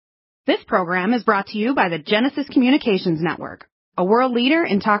This program is brought to you by the Genesis Communications Network, a world leader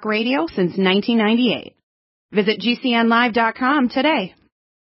in talk radio since 1998. Visit GCNlive.com today.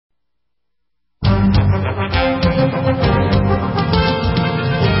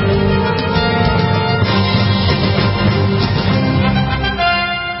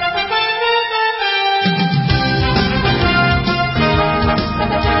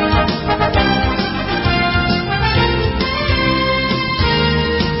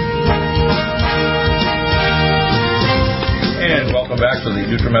 Back to the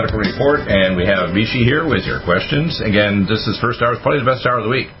NutriMedical Report, and we have Rishi here with your questions. Again, this is first hour, it's probably the best hour of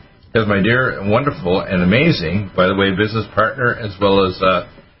the week, because my dear, wonderful, and amazing, by the way, business partner, as well as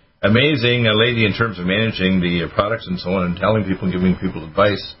amazing lady in terms of managing the products and so on, and telling people, giving people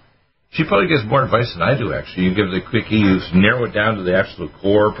advice. She probably gives more advice than I do, actually. You give the quickie, you narrow it down to the actual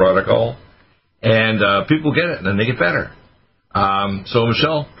core protocol, and people get it, and then they get better. So,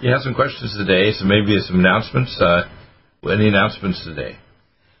 Michelle, you have some questions today, so maybe some announcements. Any announcements today?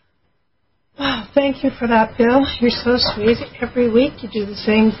 Oh, thank you for that, Bill. You're so sweet. Every week you do the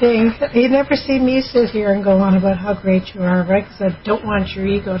same thing. You never see me sit here and go on about how great you are, right? Because I don't want your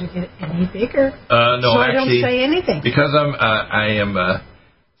ego to get any bigger. No, so actually, I don't say anything. Because I am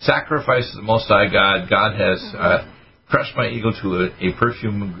sacrificed to the Most High God. God has crushed my ego to a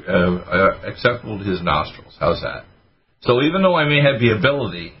perfume acceptable to His nostrils. How's that? So even though I may have the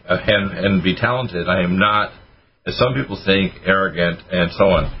ability and be talented, I am not, as some people think, arrogant and so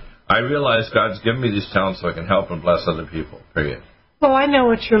on. I realize God's given me these talents so I can help and bless other people, period. Well, I know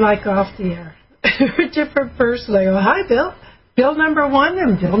what you're like off the air. You're a different person. I go, hi, Bill. Bill number 1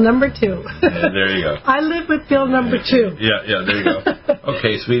 and Bill number 2. There you go. I live with Bill number 2. Yeah, there you go.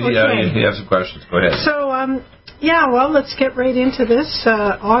 Okay, sweetie, okay. You have some questions. Go ahead. So, well, let's get right into this.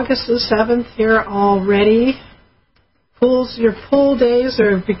 August the 7th here already. Your pool days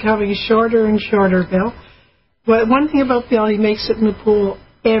are becoming shorter and shorter, Bill. Well, one thing about Bill, he makes it in the pool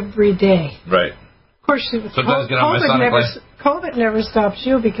every day. Right. Of course, COVID never stops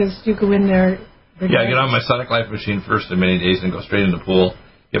you because you go in there. Yeah, I get on my Sonic Life machine first in many days and go straight in the pool,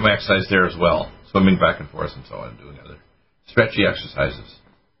 get my exercise there as well, swimming back and forth and so on, doing other stretchy exercises.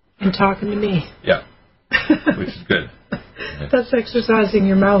 And talking to me. Yeah, which is good. That's exercising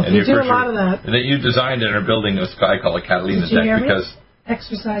your mouth. And you do a lot of that. And that you designed and are building a sky called a Catalina deck because...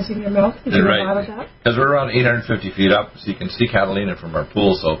 Exercising your mouth? You do a lot of that? Because we're around 850 feet up, so you can see Catalina from our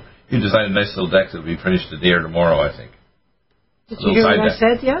pool. So you designed a nice little deck that will be finished today or tomorrow, I think. Did you hear what I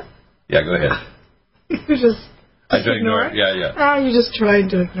said yet? Yeah, go ahead. You just I do ignore it? Yeah. Oh, you're just trying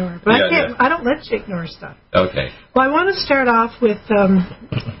to ignore it. But I don't let you ignore stuff. Okay. Well, I want to start off with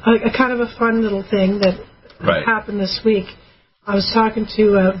a kind of a fun little thing that happened this week. I was talking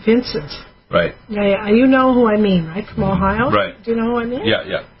to Vincent. Right. Yeah, you know who I mean, right? From Ohio? Right. Do you know who I mean?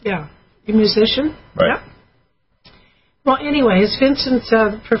 Yeah. Yeah. You a musician? Right. Yeah. Well, anyways, Vincent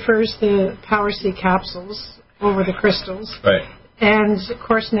prefers the Power C capsules over the crystals. Right. And, of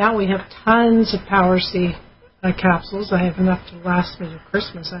course, now we have tons of Power C capsules. I have enough to last me to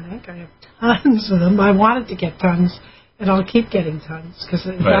Christmas, I think. I have tons of them. I wanted to get tons, and I'll keep getting tons because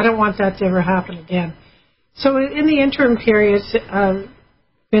I don't want that to ever happen again. So in the interim periods...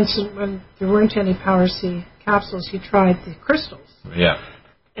 Vincent, when there weren't any Power C capsules, he tried the crystals. Yeah.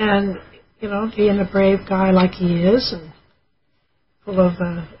 And, being a brave guy like he is and full of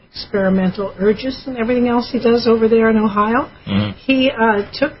experimental urges and everything else he does over there in Ohio, he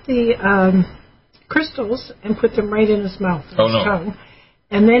took the crystals and put them right in his mouth, his tongue.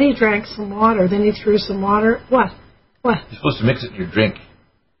 And then he drank some water. Then he threw some water. What? You're supposed to mix it in your drink.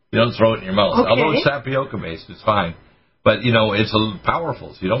 You don't throw it in your mouth. Okay. Although it's tapioca-based, it's fine. But, it's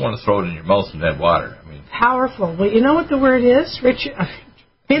powerful, so you don't want to throw it in your mouth and add water. Powerful. Well, you know what the word is?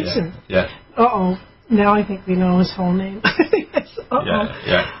 Vincent. Yeah. Uh-oh. Now I think we know his whole name.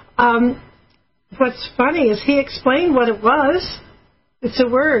 Yeah. What's funny is he explained what it was. It's a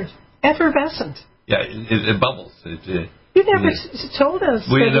word. Effervescent. Yeah, it bubbles. You never told us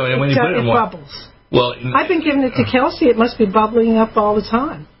it bubbles. Well, I've been giving it to Kelsey. It must be bubbling up all the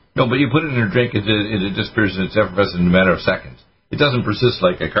time. No, but you put it in a drink, it disappears in its effervescence in a matter of seconds. It doesn't persist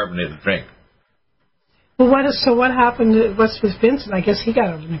like a carbonated drink. Well, what happened? What's with Vincent? I guess he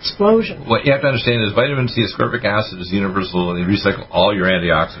got an explosion. What you have to understand is vitamin C, ascorbic acid is universal, and they recycle all your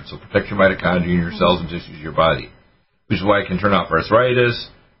antioxidants, so protect your mitochondria and your cells and tissues of your body, which is why it can turn off arthritis,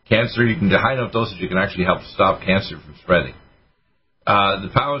 cancer. You can, at high enough dosage, you can actually help stop cancer from spreading. The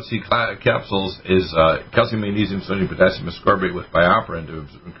Power C capsules is calcium, magnesium, sodium, potassium, ascorbate with bioperin to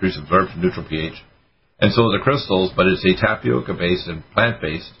increase absorption, neutral pH. And so the crystals, but it's a tapioca-based and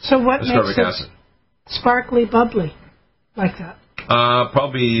plant-based so what ascorbic makes acid. Sparkly, bubbly, like that?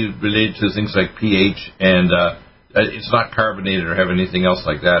 Probably related to things like pH, and it's not carbonated or have anything else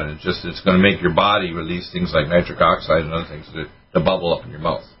like that. And it's going to make your body release things like nitric oxide and other things to bubble up in your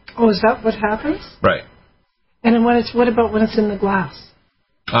mouth. Oh, is that what happens? Right. And then what about when it's in the glass?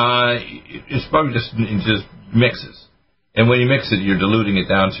 It's probably just mixes. And when you mix it, you're diluting it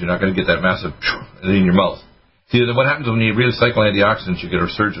down, so you're not going to get that massive in your mouth. See, what happens when you really cycle antioxidants, you get a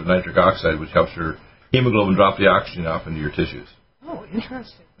surge of nitric oxide, which helps your hemoglobin drop the oxygen off into your tissues. Oh,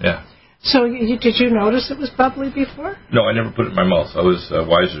 interesting. Yeah. So did you notice it was bubbly before? No, I never put it in my mouth. I was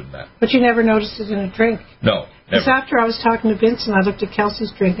wiser than that. But you never noticed it in a drink? No, never. Because after I was talking to Vincent, I looked at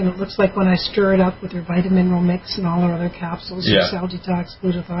Kelsey's drink, and it looks like when I stir it up with her vitamin mineral mix and all her other capsules, her cell detox,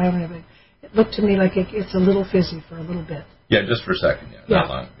 glutathione, and everything, it looked to me like it's a little fizzy for a little bit. Yeah, just for a second, not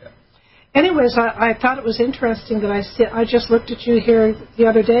long. Yeah. Anyways, I thought it was interesting that I just looked at you here the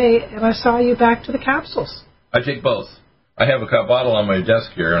other day, and I saw you back to the capsules. I take both. I have a bottle on my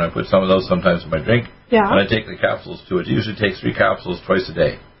desk here, and I put some of those sometimes in my drink. Yeah. And I take the capsules too. It usually takes 3 capsules twice a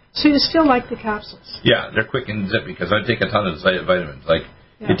day. So you still like the capsules? Yeah, they're quick and zippy because I take a ton of vitamins.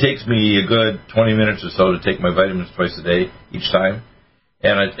 It takes me a good 20 minutes or so to take my vitamins twice a day each time,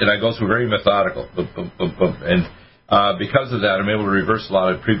 and I go through very methodical. And because of that, I'm able to reverse a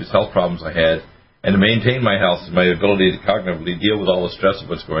lot of previous health problems I had, and to maintain my health and my ability to cognitively deal with all the stress of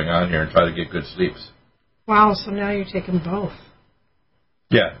what's going on here and try to get good sleeps. Wow, so now you're taking both.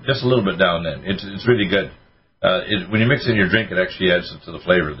 Yeah, just a little bit down then. It's really good. When you mix it in your drink, it actually adds to the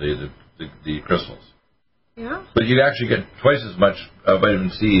flavor, the crystals. Yeah. But you actually get twice as much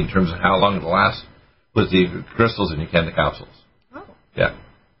vitamin C in terms of how long it'll last with the crystals than you can the capsules. Oh. Yeah.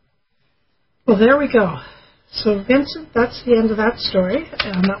 Well, there we go. So, Vincent, that's the end of that story,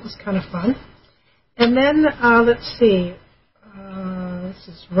 and that was kind of fun. And then, let's see. This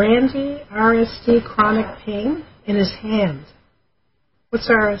is Randy, RSD, chronic pain in his hand. What's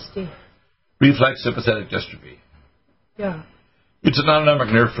RSD? Reflex sympathetic dystrophy. Yeah. It's an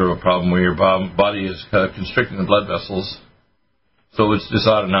autonomic nerve problem where your body is constricting the blood vessels, so it's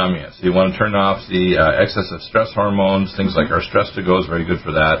dysautonomia. So you want to turn off the excess of stress hormones, things like our Stress-to-Go is very good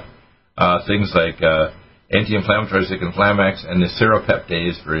for that, things like anti-inflammatories like Inflamex and the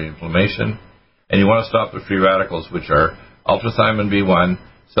seropeptase for inflammation, and you want to stop the free radicals, which are ultrathymine B1,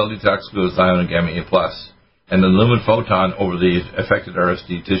 cell detox glutathione, and gamma A+. And the lumen photon over the affected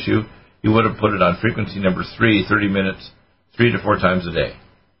RSD tissue, you would have put it on frequency number 3, 30 minutes, 3 to 4 times a day.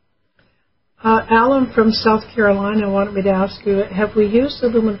 Alan from South Carolina wanted me to ask you, have we used the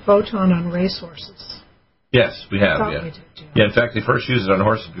lumen photon on racehorses? Yes, we have, We did, yeah, in fact, they first used it on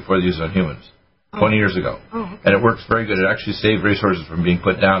horses before they used it on humans, 20 years ago. Oh, okay. And it works very good. It actually saved racehorses from being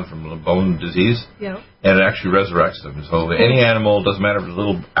put down from bone disease. Yeah. And it actually resurrects them. So any animal, doesn't matter if it's a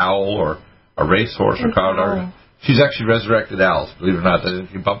little owl or a racehorse or cow dog. She's actually resurrected owls, believe it or not.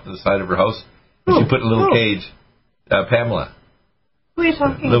 She bumped to the side of her house, and she put in a little cage, Pamela. Who are you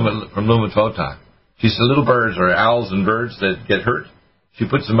talking about? From Lumen Photon. She said little birds or owls and birds that get hurt. She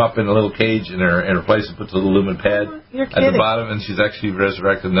puts them up in a little cage in her place and puts a little lumen pad at the bottom, and she's actually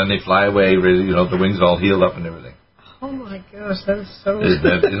resurrected. And then they fly away, really, the wings all healed up and everything. Oh my gosh, that is so. Isn't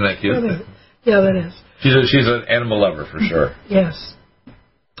that cute? Yeah, that is. She's an animal lover for sure. Yes.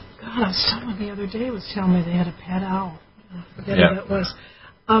 God, someone the other day was telling me they had a pet owl. I forget who that was.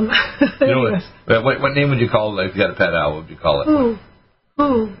 What name would you call it if you had a pet owl? What would you call it? Who?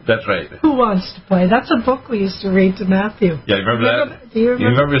 That's right. Who Wants to Play? That's a book we used to read to Matthew. Yeah, you remember that? Do you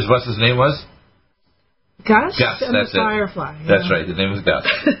remember? What his name was? Gus? Gus, and that's the Firefly. It. That's right. His name was Gus.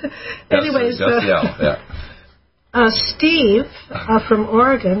 Anyways, Gus the owl, yeah. Steve from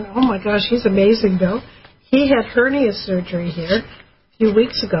Oregon, oh my gosh, he's amazing, Bill. He had hernia surgery here a few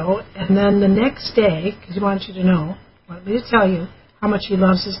weeks ago, and then the next day, because he wants you to know, want me to tell you how much he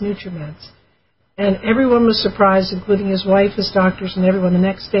loves his NutriMeds. And everyone was surprised, including his wife, his doctors, and everyone. The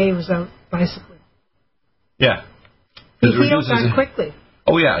next day he was out bicycling. Yeah. He healed that quickly.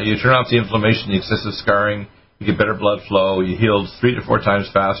 Oh, yeah. You turn off the inflammation, the excessive scarring, you get better blood flow, you heal 3 to 4 times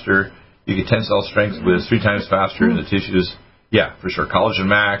faster, you get tensile strength with 3 times faster in the tissues. Yeah, for sure. Collagen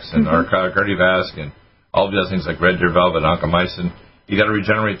Max and our Cardiovasc and all of the other things like Red Deer Velvet, Oncomycin. You got to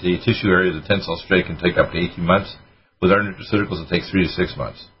regenerate the tissue area of the tensile strength can take up to 18 months. With our nutraceuticals, it takes 3 to 6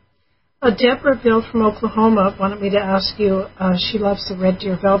 months. Deborah Bill from Oklahoma wanted me to ask you, she loves the Red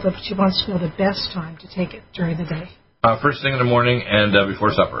Deer Velvet, but she wants to know the best time to take it during the day. First thing in the morning and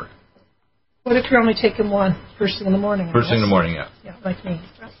before supper. What if you're only taking one first thing in the morning? First thing in the morning, yeah. Yeah, like me.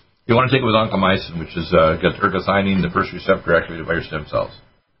 You want to take it with oncomycin, which is got ergothioneine, the first receptor activated by your stem cells.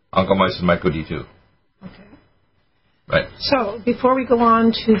 Oncomycin myco D2. Okay. Right. So, before we go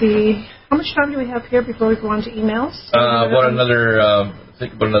on to how much time do we have here before we go on to emails?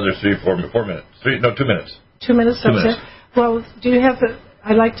 Think about another 4 minutes. 2 minutes. 2 minutes, that's it. Well, do you have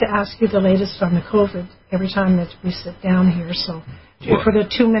I'd like to ask you the latest on the COVID every time that we sit down here. So for the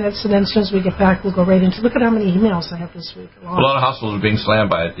 2 minutes, and then as soon as we get back, we'll go right into. Look at how many emails I have this week. A lot of hospitals are being slammed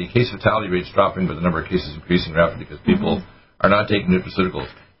by it. The case fatality rate's dropping, but the number of cases increasing rapidly because people are not taking nutraceuticals.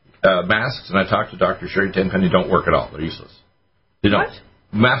 Masks, and I talked to Dr. Sherry Tenpenny, don't work at all. They're useless. They don't. What?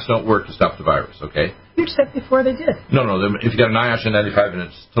 Masks don't work to stop the virus, okay? You said before they did. No. If you got an NIOSH N95 and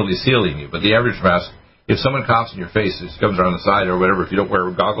it's totally sealing you, but the average mask, if someone coughs in your face, it comes around the side or whatever if you don't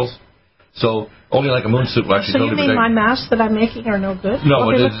wear goggles. So only like a moon suit will actually. So you mean my masks that I'm making are no good?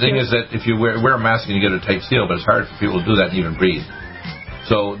 No, the thing is that if you wear a mask and you get a tight seal, but it's hard for people to do that and even breathe.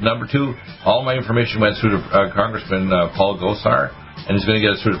 So number 2, all my information went through to Congressman Paul Gosar, and he's going to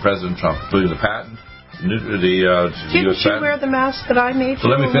get it through to President Trump, including the patent. Didn't you wear the mask that I made for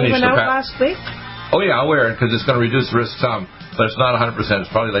let me finish when we went out last week? Oh, yeah, I'll wear it because it's going to reduce the risk some, but it's not 100%.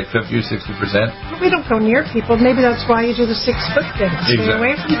 It's probably like 50 or 60%. Well, we don't go near people. Maybe that's why you do the 6-foot thing. Stay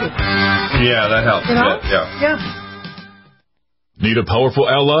away from people. Yeah, that helps. You know? Yeah. Need a powerful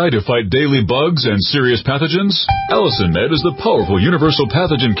ally to fight daily bugs and serious pathogens? AllicinMed is the powerful universal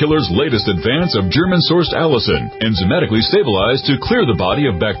pathogen killer's latest advance of German-sourced allicin, enzymatically stabilized to clear the body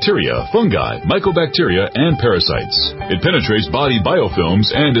of bacteria, fungi, mycobacteria, and parasites. It penetrates body biofilms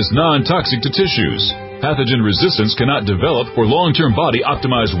and is non-toxic to tissues. Pathogen resistance cannot develop for long-term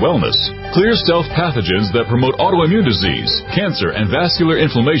body-optimized wellness. Clear stealth pathogens that promote autoimmune disease, cancer, and vascular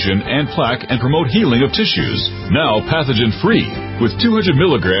inflammation and plaque and promote healing of tissues. Now pathogen-free. With 200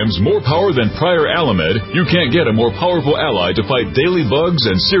 milligrams more power than prior Alamed, you can't get a more powerful ally to fight daily bugs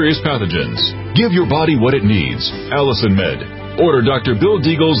and serious pathogens. Give your body what it needs. AllicinMed. Order Dr. Bill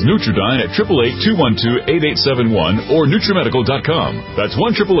Deagle's Nutridyne at 888-212-8871 or NutriMedical.com. That's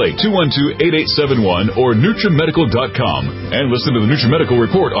 1-888-212-8871 or NutriMedical.com. And listen to the NutriMedical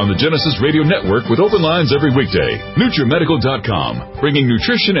Report on the Genesis Radio Network with open lines every weekday. NutriMedical.com, bringing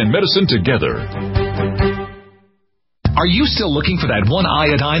nutrition and medicine together. Are you still looking for that one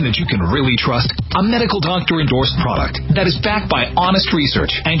iodine that you can really trust? A medical doctor-endorsed product that is backed by honest research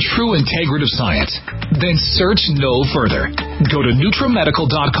and true integrative science? Then search no further. Go to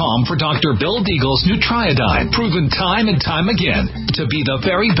NutriMedical.com for Dr. Bill Deagle's Nutriodine, proven time and time again to be the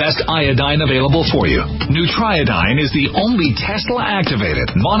very best iodine available for you. Nutriodine is the only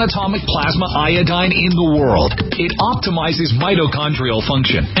Tesla-activated monatomic plasma iodine in the world. It optimizes mitochondrial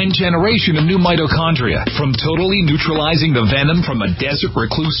function and generation of new mitochondria from totally neutralizing the venom from a desert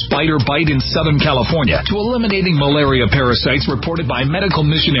recluse spider bite in Southern California to eliminating malaria parasites reported by medical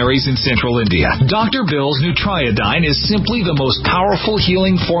missionaries in central India. Dr. Bill's Nutriodine is simply the most powerful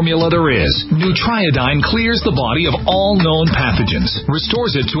healing formula there is. Nutriodine clears the body of all known pathogens,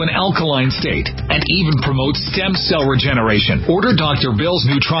 restores it to an alkaline state, and even promotes stem cell regeneration. Order Dr. Bill's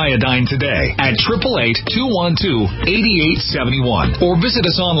Nutriodine today at 888-212-8871 or visit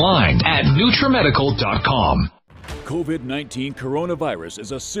us online at NutriMedical.com. COVID-19 coronavirus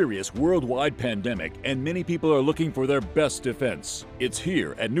is a serious worldwide pandemic, and many people are looking for their best defense. It's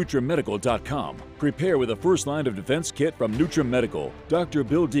here at NutriMedical.com. Prepare with a first line of defense kit from NutriMedical. Dr.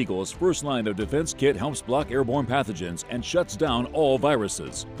 Bill Deagle's first line of defense kit helps block airborne pathogens and shuts down all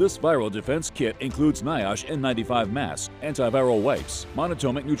viruses. This viral defense kit includes NIOSH N95 masks, antiviral wipes,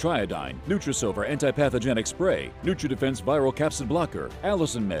 monatomic Nutriodine, NutriSilver antipathogenic spray, NutriDefense viral capsid blocker,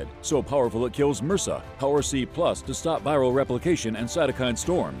 AllicinMed, so powerful it kills MRSA, Power C Plus to stop viral replication and cytokine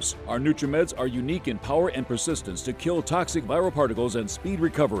storms. Our NutriMeds are unique in power and persistence to kill toxic viral particles and speed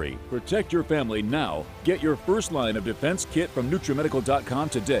recovery. Protect your family now. Get your first line of defense kit from NutriMedical.com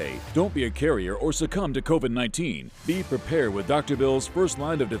today. Don't be a carrier or succumb to COVID-19. Be prepared with Dr. Bill's first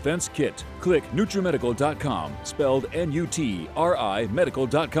line of defense kit. Click NutriMedical.com, spelled N-U-T-R-I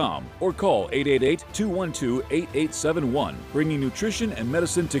Medical.com, or call 888-212-8871, bringing nutrition and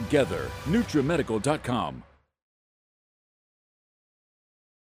medicine together. NutriMedical.com.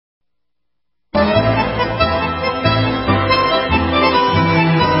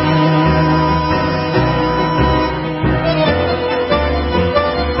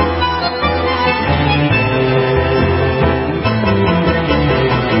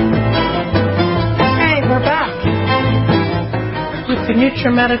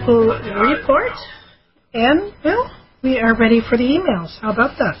 NutriMedical report. And, Bill, we are ready for the emails. How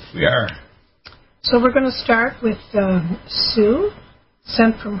about that? We are. So we're going to start with Sue,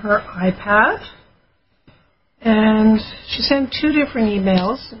 sent from her iPad. And she sent 2 different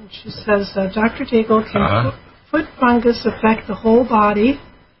emails. And she says, Dr. Deagle, can foot fungus affect the whole body?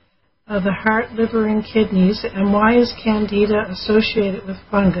 the heart, liver, and kidneys, and why is Candida associated with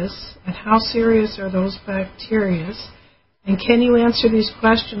fungus, and how serious are those bacteria? And can you answer these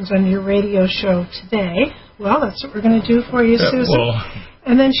questions on your radio show today? Well, that's what we're going to do for you, Susan.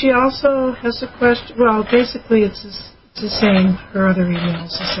 And then she also has a question. Well, basically, it's the same. Her other email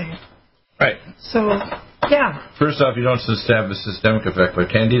is the same. Right. So, yeah. First off, you don't have a systemic effect, but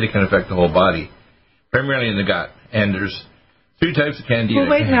Candida can affect the whole body, primarily in the gut. And there's 3 types of Candida. Well,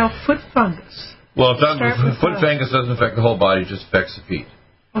 wait now. Foot fungus. Well, foot fungus doesn't affect the whole body; it just affects the feet.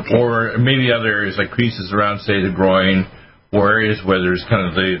 Okay. Or maybe other areas like creases around, say, the groin, or areas where there's kind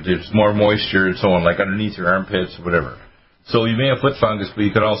of there's more moisture and so on, like underneath your armpits or whatever. So you may have foot fungus, but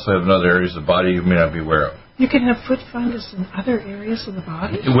you could also have in other areas of the body you may not be aware of. You can have foot fungus in other areas of the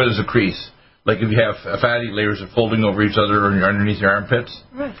body? Where there's a crease. Like if you have fatty layers of folding over each other or underneath your armpits.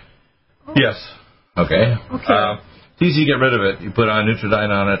 Right. Oh. Yes. Okay. Okay. It's easy to get rid of it. You put on Nutridyne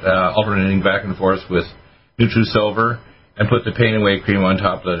on it, alternating back and forth with NutriSilver, and put the Pain Away cream on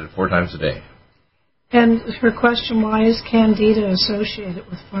top of it 4 times a day. And her question, why is Candida associated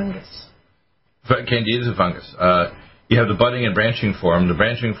with fungus? Candida is a fungus. You have the budding and branching form. The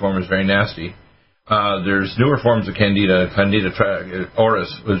branching form is very nasty. There's newer forms of Candida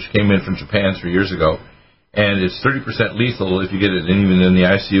auris, which came in from Japan 3 years ago, and it's 30% lethal if you get it, and even in the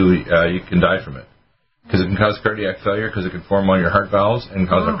ICU, you can die from it. Because it can cause cardiac failure, because it can form on your heart valves and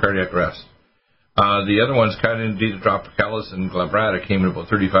cause a cardiac arrest. The other ones, Candida tropicalis and glabrata, came in about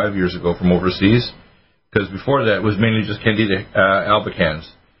 35 years ago from overseas, because before that it was mainly just Candida albicans.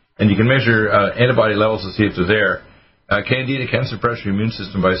 And you can measure antibody levels to see if they're there. Candida can suppress your immune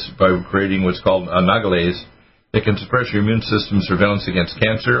system by creating what's called nagalase. It can suppress your immune system surveillance against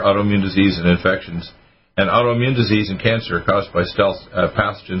cancer, autoimmune disease, and infections. And autoimmune disease and cancer are caused by stealth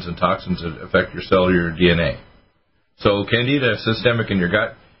pathogens and toxins that affect your cellular DNA. So Candida, systemic in your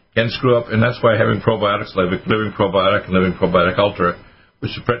gut, can screw up, and that's why having probiotics like Living Probiotic and Living Probiotic Ultra,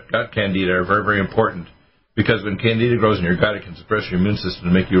 which suppress gut Candida, are very, very important. Because when Candida grows in your gut, it can suppress your immune system to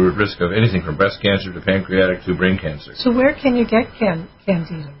make you at risk of anything from breast cancer to pancreatic to brain cancer. So where can you get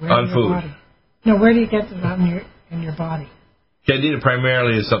Candida? Where on in your food. Body? No, where do you get it in your body? Candida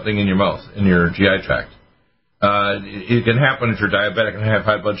primarily is something in your mouth, in your GI tract. It can happen if you're diabetic and have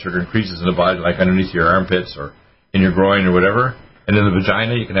high blood sugar increases in the body, like underneath your armpits or in your groin or whatever. And in the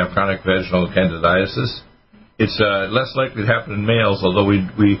vagina, you can have chronic vaginal candidiasis. It's less likely to happen in males, although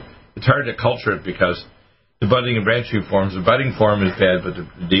it's hard to culture it because the budding and branching forms. The budding form is bad, but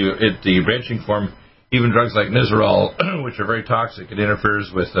the branching form, even drugs like Nizoral, which are very toxic, it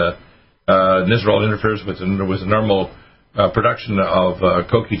interferes with Nizoral interferes with the normal production of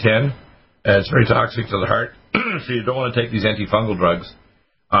CoQ10. It's very toxic to the heart, so you don't want to take these antifungal drugs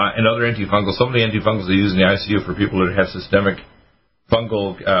and other antifungals. Some of the antifungals they use in the ICU for people that have systemic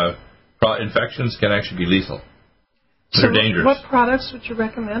fungal infections can actually be lethal. So they're dangerous. What products would you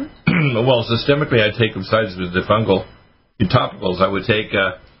recommend? Well, systemically, I'd take, besides the fungal, the topicals, I would take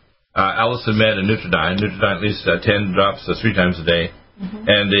Allicin Med and Nutridyne. Nutridyne at least 10 drops 3 times a day,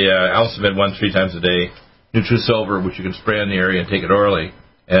 and the Allicin Med 1 3 times a day. NutriSilver, which you can spray on the area and take it orally.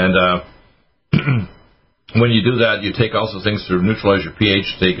 And when you do that, you take also things to neutralize your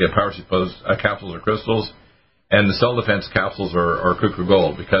pH. Take Power Suppose capsules or crystals, and the Cell Defense capsules or Cuckoo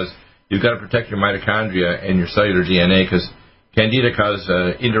Gold, because you've got to protect your mitochondria and your cellular DNA, because Candida causes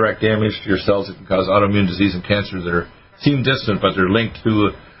indirect damage to your cells. It can cause autoimmune disease and cancer that seem distant, but they're linked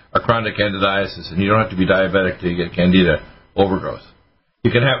to a chronic candidiasis, and you don't have to be diabetic to get Candida overgrowth.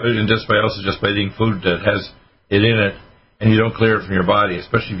 You can have it just by eating food that has it in it, and you don't clear it from your body.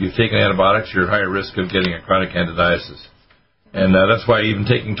 Especially if you've taken antibiotics, you're at higher risk of getting a chronic candidiasis. And that's why even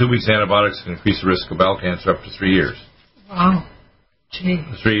taking 2 weeks antibiotics can increase the risk of bowel cancer up to 3 years. Wow. Gee.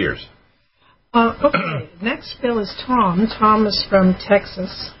 3 years. Okay, next bill is Tom. Tom is from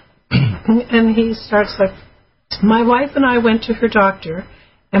Texas. And he starts like, my wife and I went to her doctor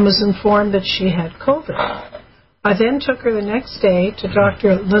and was informed that she had COVID. I then took her the next day to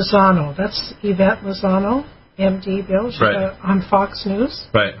Dr. Lozano. That's Yvette Lozano, MD, Bill. She's on Fox News.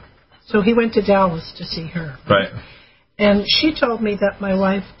 Right. So he went to Dallas to see her. Right. And she told me that my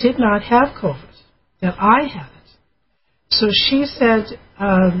wife did not have COVID, that I had it. So she said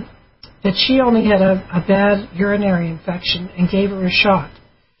that she only had a bad urinary infection and gave her a shot.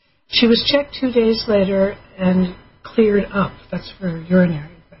 She was checked 2 days later and cleared up. That's for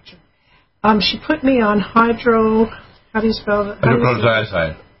urinary infection. She put me on how do you spell it?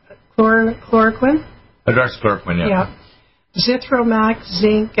 Hydrochlorothiazide. Chloroquine? Hydroxychloroquine, yeah. Zithromax,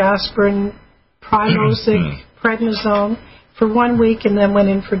 zinc, aspirin, Primozic, prednisone for 1 week, and then went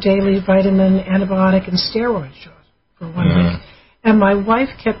in for daily vitamin, antibiotic, and steroid shot for 1 week. And my wife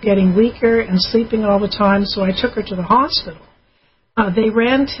kept getting weaker and sleeping all the time, so I took her to the hospital. They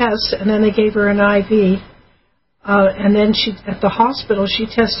ran tests, and then they gave her an IV. And then at the hospital, she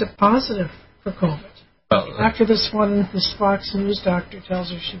tested positive for COVID. After this Fox News doctor tells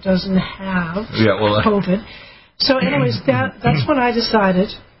her she doesn't have COVID. So anyways, that's when I decided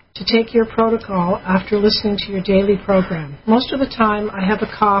to take your protocol after listening to your daily program. Most of the time, I have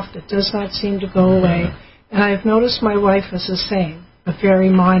a cough that does not seem to go away, and I have noticed my wife is the same, but very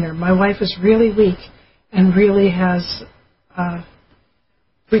minor. My wife is really weak and really has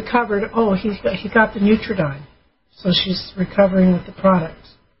recovered. Oh, he got the Nutridyne, so she's recovering with the product.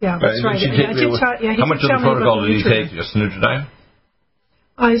 Yeah, that's right. How much of the protocol did he take? Just Nutridyne?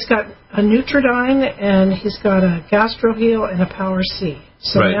 He's got a Nutridyne, and he's got a GastroHeal and a Power C.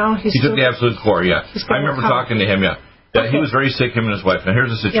 So now he took the Absolute Core, I remember talking to him, He was very sick, him and his wife. Now,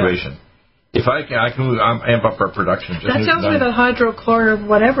 here's the situation. If I can amp up our production. That tells me that hydrochlor,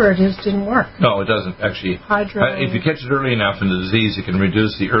 whatever it is, didn't work. No, it doesn't, actually. If you catch it early enough in the disease, it can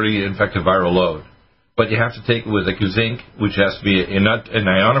reduce the early infective viral load. But you have to take it with like zinc, which has to be not an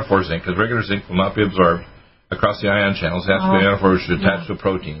ionophore zinc, because regular zinc will not be absorbed across the ion channels. It has to be ionophore, which is attached to a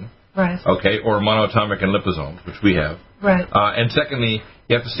protein. Right. Okay, or monoatomic and liposomes, which we have. Right. And secondly,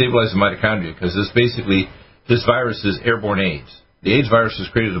 you have to stabilize the mitochondria, because this virus is airborne AIDS. The AIDS virus was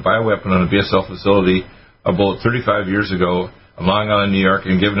created as a bioweapon on a BSL facility about 35 years ago in Long Island, New York,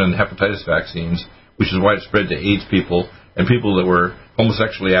 and given in hepatitis vaccines, which is why it spread to AIDS people and people that were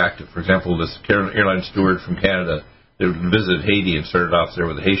homosexually active. For example, this airline steward from Canada that visited Haiti and started off there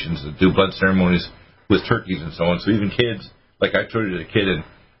with the Haitians that do blood ceremonies with turkeys and so on. So even kids, like I told you, a kid in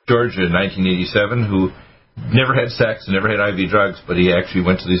Georgia in 1987 who never had sex and never had IV drugs, but he actually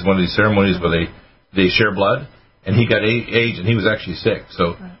went to one of these ceremonies where they share blood, and he got AIDS, and he was actually sick.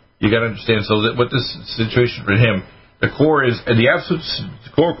 So you got to understand. So that what this situation for him, the core is, and the absolute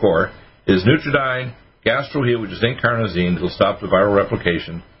core is Nutridyne, GastroHeal, which is zinc carnosine, that will stop the viral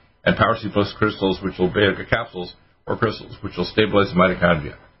replication, and Power C Plus crystals, which will be capsules or crystals, which will stabilize the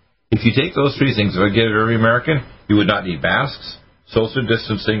mitochondria. If you take those three things, if I give every American, you would not need masks, social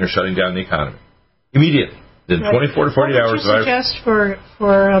distancing, or shutting down the economy immediately. Then 24 to 40 hours. What would you suggest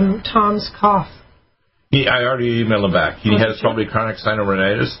for Tom's cough? I already emailed him back. He has probably chronic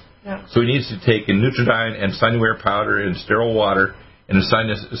sinusitis, so he needs to take a Nutridyne and Sinuware powder in sterile water and a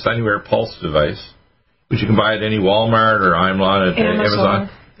Sinuware pulse device, which you can buy at any Walmart or Amazon.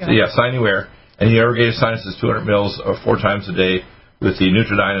 Sinuware. And he irrigates sinuses 200 mils 4 times a day with the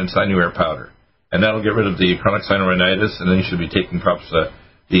Nutridyne and Sinuware powder. And that'll get rid of the chronic sinusitis, and then you should be taking perhaps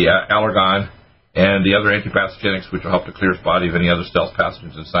the Allergon and the other antipathogenics, which will help to clear his body of any other stealth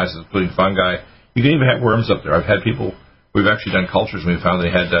pathogens and sinuses, including fungi. You can even have worms up there. I've had people, we've actually done cultures, and we found they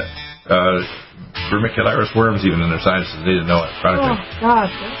had vermicularis worms even in their sinuses. They didn't know it. Oh,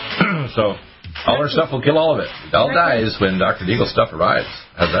 God. So all our stuff will kill all of it. It all dies when Dr. Deagle's stuff arrives.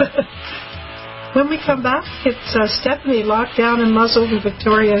 How's that? When we come back, it's Stephanie locked down and muzzled in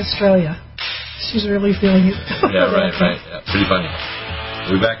Victoria, Australia. She's really feeling it. Yeah, right. Yeah, pretty funny.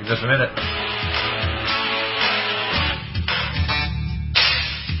 We'll be back in just a minute.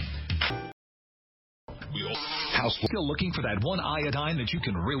 Still looking for that one iodine that you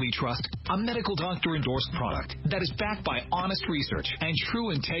can really trust? A medical doctor-endorsed product that is backed by honest research and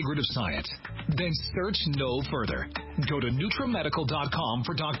true integrative science? Then search no further. Go to NutriMedical.com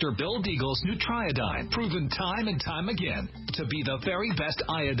for Dr. Bill Deagle's Nutriodine, proven time and time again to be the very best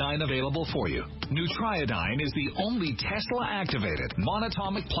iodine available for you. Nutriodine is the only Tesla-activated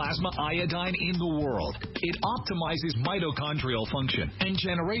monatomic plasma iodine in the world. It optimizes mitochondrial function and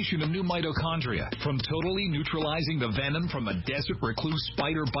generation of new mitochondria, from totally neutralizing the venom from a desert recluse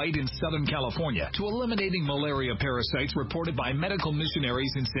spider bite in Southern California to eliminating malaria parasites reported by medical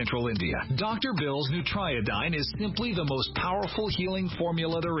missionaries in Central India. Dr. Bill's Nutriodine is simply the most powerful healing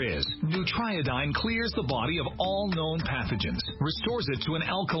formula there is. Nutriodine clears the body of all known pathogens, restores it to an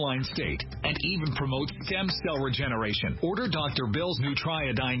alkaline state, and even promotes stem cell regeneration. Order Dr. Bill's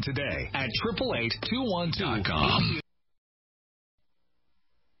Nutriodine today at 888-212.com.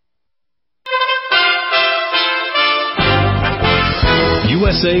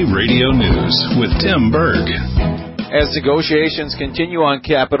 USA Radio News with Tim Berg. As negotiations continue on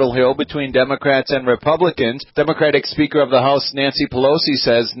Capitol Hill between Democrats and Republicans, Democratic Speaker of the House Nancy Pelosi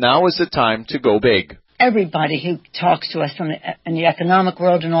says now is the time to go big. Everybody who talks to us in the economic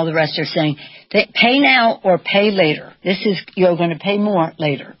world and all the rest are saying, pay now or pay later. You're going to pay more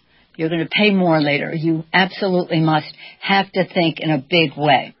later. You're going to pay more later. You absolutely must have to think in a big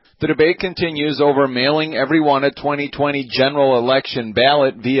way. The debate continues over mailing everyone a 2020 general election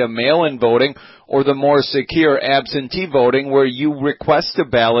ballot via mail-in voting or the more secure absentee voting where you request a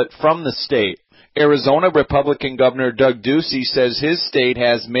ballot from the state. Arizona Republican Governor Doug Ducey says his state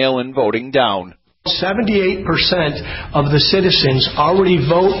has mail-in voting down. 78% of the citizens already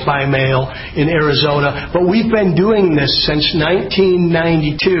vote by mail in Arizona, but we've been doing this since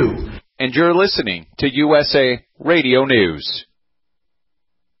 1992. And you're listening to USA Radio News.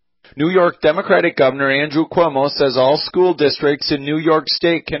 New York Democratic Governor Andrew Cuomo says all school districts in New York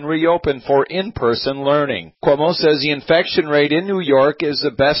State can reopen for in-person learning. Cuomo says the infection rate in New York is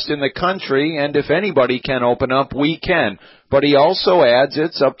the best in the country, and if anybody can open up, we can. But he also adds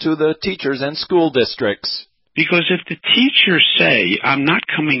it's up to the teachers and school districts. Because if the teachers say, I'm not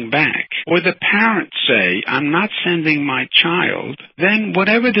coming back, or the parents say, I'm not sending my child, then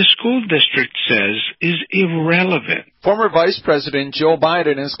whatever the school district says is irrelevant. Former Vice President Joe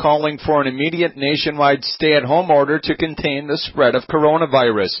Biden is calling for an immediate nationwide stay-at-home order to contain the spread of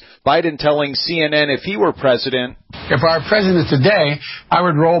coronavirus. Biden telling CNN if he were president, if I were president today, I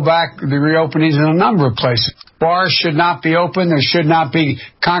would roll back the reopenings in a number of places. Bars should not be open. There should not be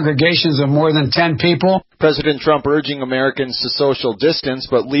congregations of more than 10 people. President Trump urging Americans to social distance,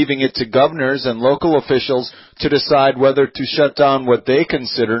 but leaving it to governors and local officials to decide whether to shut down what they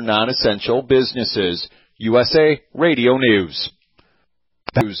consider non-essential businesses. USA Radio News.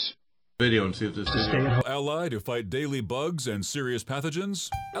 Video and see if this is ally to fight daily bugs and serious pathogens?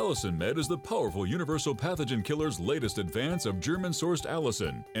 AllicinMed is the powerful universal pathogen killer's latest advance of German-sourced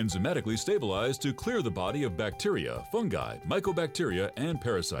allicin, enzymatically stabilized to clear the body of bacteria, fungi, mycobacteria, and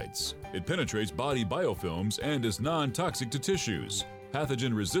parasites. It penetrates body biofilms and is non-toxic to tissues.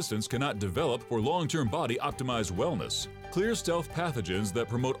 Pathogen resistance cannot develop for long-term body-optimized wellness. Clear stealth pathogens that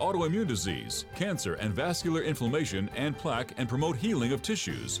promote autoimmune disease, cancer and vascular inflammation and plaque and promote healing of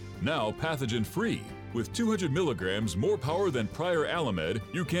tissues. Now pathogen-free. With 200 milligrams more power than prior Alamed,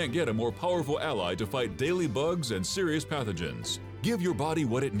 you can't get a more powerful ally to fight daily bugs and serious pathogens. Give your body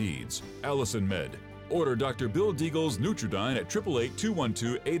what it needs. AllicinMed. Order Dr. Bill Deagle's Nutridyne at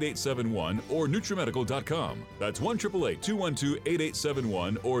 888-212-8871 or NutriMedical.com. That's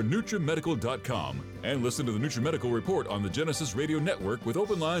 1-888-212-8871 or NutriMedical.com. And listen to the NutriMedical Report on the Genesis Radio Network with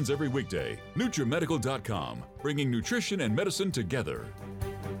open lines every weekday. NutriMedical.com, bringing nutrition and medicine together.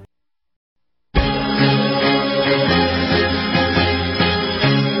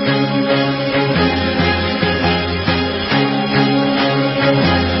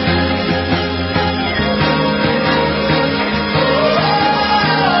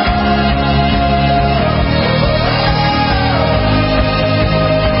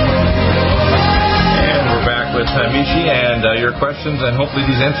 Michi, and your questions, and hopefully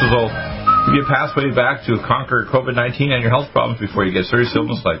these answers will give you a pathway back to conquer COVID-19 and your health problems before you get serious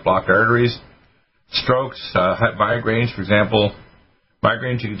illness like blocked arteries, strokes, migraines. For example,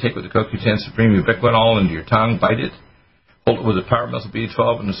 migraines you can take with the CoQ10 Supreme Ubiquinol into your tongue, bite it, hold it with the Power Muscle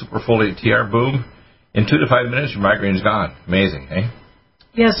B12 and the Superfolate TR Boom. In 2 to 5 minutes, your migraine's gone. Amazing, eh?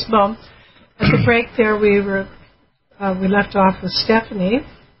 Yes, well, at the break there, we left off with Stephanie.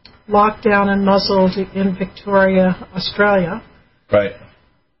 Locked down and muzzled in Victoria, Australia. Right.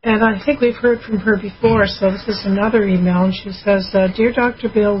 And I think we've heard from her before, so this is another email, and she says, Dear Dr.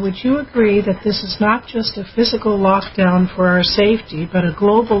 Bill, would you agree that this is not just a physical lockdown for our safety, but a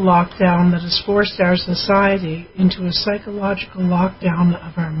global lockdown that has forced our society into a psychological lockdown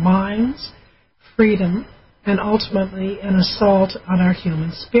of our minds, freedom, and ultimately an assault on our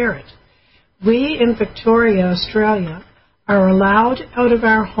human spirit? We in Victoria, Australia, are allowed out of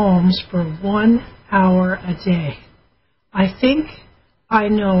our homes for 1 hour a day. I think I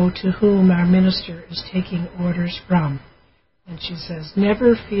know to whom our minister is taking orders from. And she says,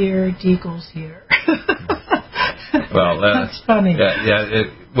 never fear, Deagle's here. Well, that's funny.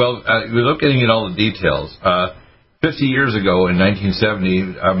 We're looking at all the details. 50 years ago, in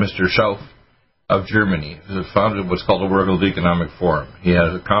 1970, Mr. Schauf of Germany founded what's called the World Economic Forum. He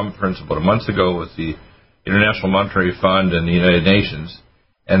had a conference about a month ago with the International Monetary Fund and the United Nations,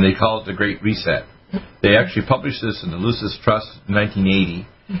 and they call it the Great Reset. They actually published this in the Lucis Trust in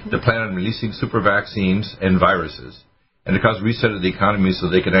 1980. They plan on releasing super vaccines and viruses, and it caused a reset of the economy so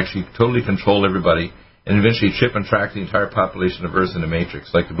they can actually totally control everybody and eventually chip and track the entire population of Earth in the Matrix,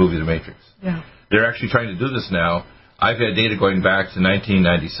 like the movie The Matrix. Yeah. They're actually trying to do this now. I've had data going back to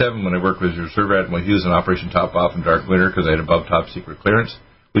 1997 when I worked with Reserve Admiral Hughes on Operation Top Off in Dark Winter because I had above top secret clearance,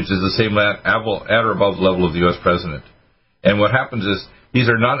 which is the same at or above the level of the U.S. President. And what happens is, these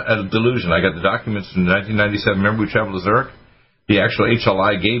are not a delusion. I got the documents from 1997. Remember we traveled to Zurich? The actual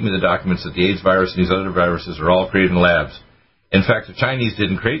HLI gave me the documents that the AIDS virus and these other viruses are all created in labs. In fact, the Chinese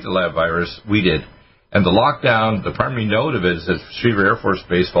didn't create the lab virus. We did. And the lockdown, the primary node of it is at Schriever Air Force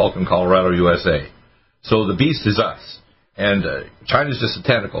Base, Falcon, Colorado, USA. So the beast is us. And China's just a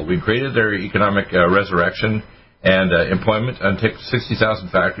tentacle. We created their economic resurrection and employment and 60,000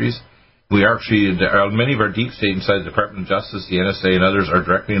 factories. We are actually, many of our deep state inside the Department of Justice, the NSA, and others are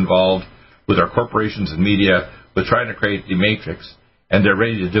directly involved with our corporations and media with trying to create the matrix. And they're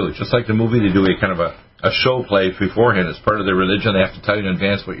ready to do it. Just like the movie, they do a kind of a show play beforehand. It's part of their religion. They have to tell you in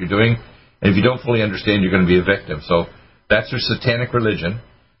advance what you're doing. And if you don't fully understand, you're going to be a victim. So that's their satanic religion.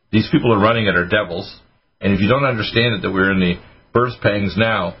 These people are running it are devils. And if you don't understand it, that we're in the birth pangs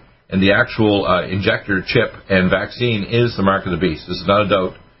now, and the actual injector chip and vaccine is the mark of the beast. This is not a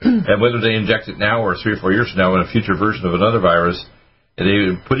doubt. And whether they inject it now or 3 or 4 years from now in a future version of another virus,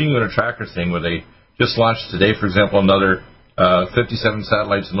 they're putting you in a tracker thing where they just launched today, for example, another 57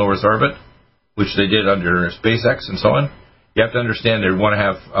 satellites in low Earth orbit, which they did under SpaceX and so on. You have to understand they want to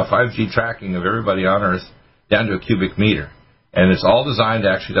have a 5G tracking of everybody on Earth down to a cubic meter. And it's all designed,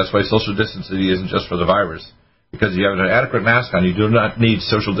 actually, that's why social distancing isn't just for the virus. Because if you have an adequate mask on, you do not need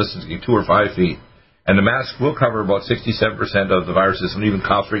social distancing 2 or 5 feet. And the mask will cover about 67% of the viruses, and even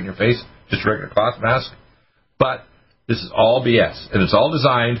coughs right in your face, just a regular cloth mask. But this is all BS. And it's all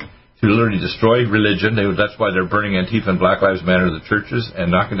designed to literally destroy religion. That's why they're burning Antifa and Black Lives Matter to the churches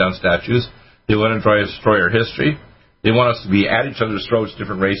and knocking down statues. They want to destroy our history. They want us to be at each other's throats,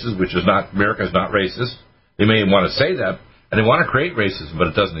 different races, which is not, America's not racist. They may want to say that, and they want to create racism, but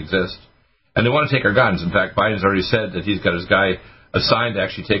it doesn't exist. And they want to take our guns. In fact, Biden's already said that he's got his guy assigned to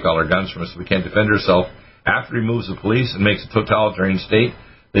actually take all our guns from us so we can't defend ourselves. After he removes the police and makes a totalitarian state,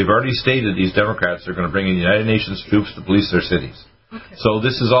 they've already stated, these Democrats, are going to bring in United Nations troops to police their cities. Okay. So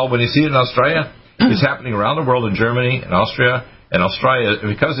this is all, when you see it in Australia, it's happening around the world in Germany and Austria. And Australia,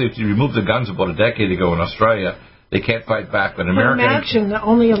 because they removed the guns about a decade ago in Australia, they can't fight back. But America, imagine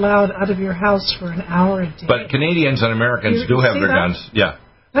only allowed out of your house for an hour a day. But Canadians and Americans do have their guns. Yeah.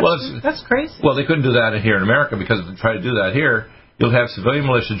 That's crazy. Well, they couldn't do that here in America, because if they try to do that here, you'll have civilian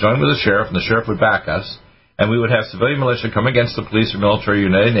militia join with the sheriff, and the sheriff would back us, and we would have civilian militia come against the police or military or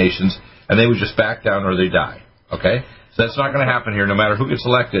United Nations, and they would just back down or they die. Okay? So that's not going to happen here. No matter who gets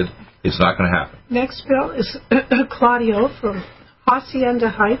elected, it's not going to happen. Next bill is Claudio from Hacienda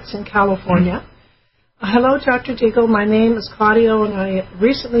Heights in California. Hello, Dr. Deagle. My name is Claudio, and I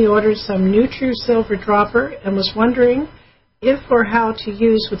recently ordered some NutriSilver Dropper and was wondering if or how to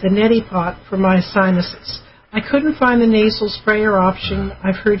use with a neti pot for my sinuses. I couldn't find the nasal sprayer option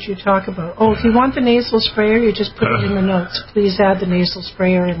I've heard you talk about. Oh, if you want the nasal sprayer, you just put it in the notes. Please add the nasal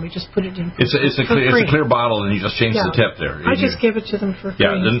sprayer, and we just put it in It's a clear bottle, and you just change the tip there. I just give it to them for free.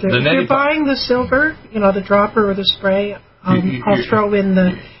 Yeah, if you're buying the silver, the dropper or the spray, I'll throw in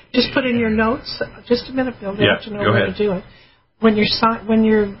the... Just put in your notes. Just a minute, Bill. They have to know where to do it. When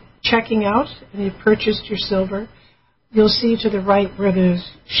you're checking out and you've purchased your silver, you'll see to the right where the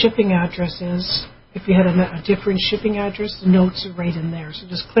shipping address is. If you had a different shipping address, the notes are right in there. So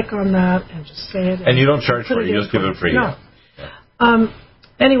just click on that and just say it. And you don't charge for it. You just give it free. No. Yeah.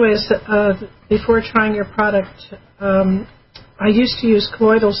 Anyways, before trying your product, I used to use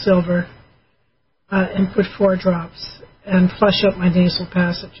colloidal silver and put 4 drops and flush out my nasal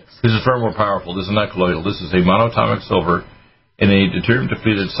passages. This is far more powerful. This is not colloidal. This is a monatomic silver in a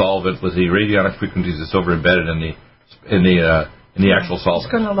deuterium-depleted solvent with the radionic frequencies of silver embedded in the actual solvent.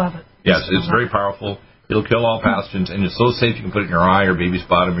 It's going to love it. Yes, it's very powerful. It'll kill all pathogens, and it's so safe you can put it in your eye or baby's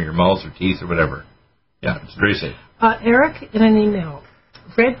bottom or your mouth or teeth or whatever. Yeah, it's very safe. Eric, in an email,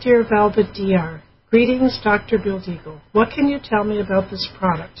 Red Deer Velvet DR. Greetings, Dr. Bill Deagle. What can you tell me about this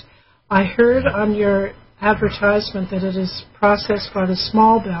product? I heard on your advertisement that it is processed by the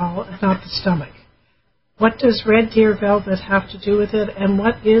small bowel and not the stomach. What does Red Deer Velvet have to do with it, and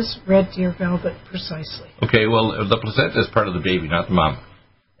what is Red Deer Velvet precisely? Okay, well, the placenta is part of the baby, not the mama.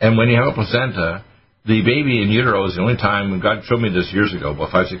 And when you have a placenta, the baby in utero is the only time, and God showed me this years ago,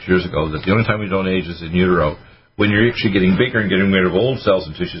 about 5-6 years ago, that the only time we don't age is in utero, when you're actually getting bigger and getting rid of old cells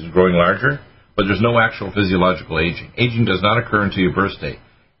and tissues and growing larger, but there's no actual physiological aging. Aging does not occur until your birthday.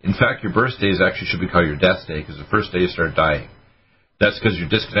 In fact, your birthdays actually should be called your death day, because the first day you start dying. That's because you're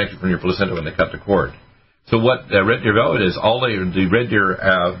disconnected from your placenta when they cut the cord. So what Red Deer Velvet is, all the Red Deer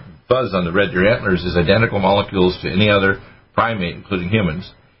fuzz on the Red Deer antlers is identical molecules to any other primate, including humans.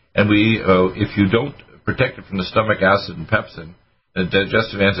 And if you don't protect it from the stomach acid and pepsin, the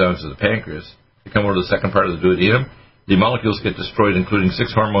digestive enzymes of the pancreas, they come over to the second part of the duodenum, the molecules get destroyed, including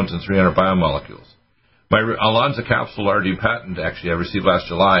 6 hormones and 300 biomolecules. My Alonza capsule RD patent, actually, I received last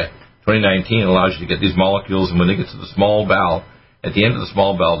July, 2019, allows you to get these molecules, and when they get to the small bowel, at the end of the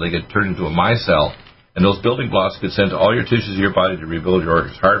small bowel, they get turned into a micelle, And those building blocks get sent to all your tissues of your body to rebuild your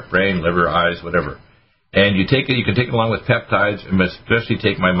organs, heart, brain, liver, eyes, whatever. And you take it, you can take it along with peptides, and especially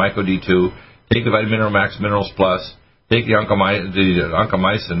take my Myco D2, take the Vitamin Mineral Max Minerals Plus, take the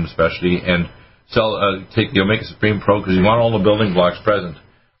oncomycin especially, and take the Omega Supreme Pro, because you want all the building blocks present.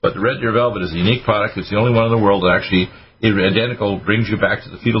 But the Red Deer Velvet is a unique product. It's the only one in the world that actually is identical, brings you back to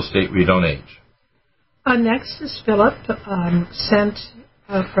the fetal state where you don't age. Next is Philip, sent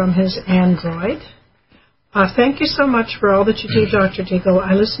from his Android. Thank you so much for all that you do, Dr. Deagle.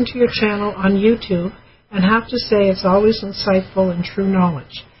 I listen to your channel on YouTube and have to say it's always insightful and true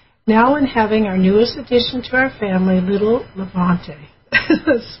knowledge. Now in having our newest addition to our family, little Levante.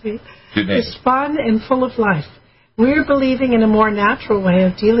 Sweet. It's fun and full of life. We're believing in a more natural way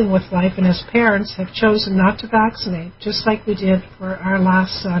of dealing with life, and as parents have chosen not to vaccinate, just like we did for our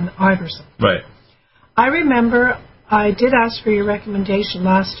last son, Iverson. Right. I remember I did ask for your recommendation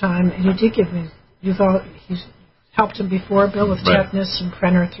last time, and you did give me, he's helped him before, Bill, with tetanus and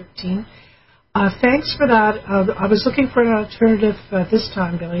Prenner 13. Thanks for that. I was looking for an alternative this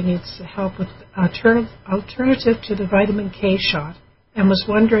time. Billy needs help with alternative to the vitamin K shot, and was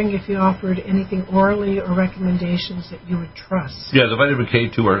wondering if you offered anything orally or recommendations that you would trust. Yeah, the vitamin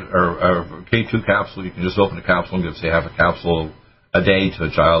K2 or K2 capsule, you can just open a capsule and give, say, half a capsule a day to a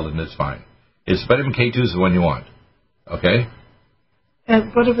child, and it's fine. It's vitamin K2 is the one you want. Okay?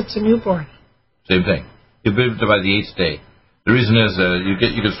 And what if it's a newborn? Same thing. You give it by the 8th day. The reason is you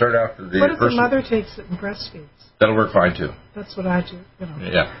can start after the What if the mother takes it and breastfeeds? That'll work fine, too. That's what I do. You know.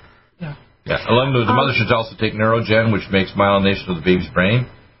 Yeah. Yeah. Yeah, along with the mother should also take Neurogen, which makes myelination of the baby's brain.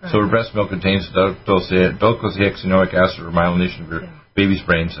 Right. So her breast milk contains docosahexaenoic acid or myelination of your baby's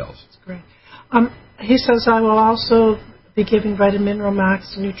brain cells. That's great. He says, I will also be giving Vitamin Mineral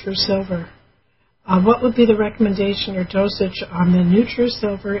Max to NutriSilver. What would be the recommendation or dosage on the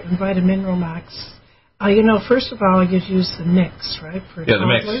NutriSilver and Vitamin Mineral Max? First of all, you'd use the mix, right? For a toddler, the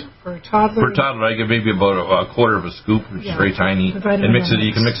mix. For a toddler. For a toddler, I give maybe about a quarter of a scoop, which is very tiny, and mix it.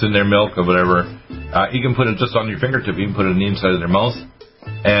 You can mix it in their milk or whatever. You can put it just on your fingertip. You can put it on the inside of their mouth.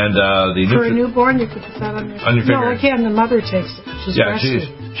 And for a newborn, you could put that on your finger. No, again, the mother takes it. She's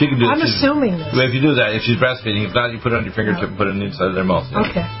breastfeeding. She can do it. I'm assuming this. If you do that, if she's breastfeeding, if not, you put it on your fingertip and put it on the inside of their mouth. Yeah.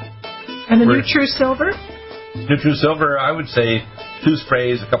 Okay. And the NutriSilver? NutriSilver, I would say 2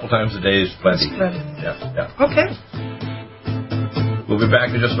 sprays a couple times a day is plenty. Yeah. Okay. We'll be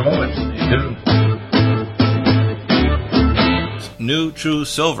back in just a moment. Stay tuned.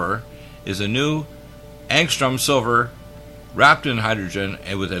 NutriSilver is a new angstrom silver wrapped in hydrogen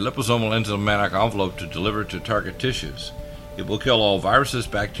and with a liposomal enzymatic envelope to deliver to target tissues. It will kill all viruses,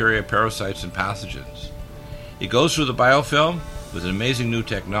 bacteria, parasites, and pathogens. It goes through the biofilm with an amazing new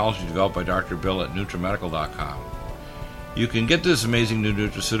technology developed by Dr. Bill at NutriMedical.com. You can get this amazing new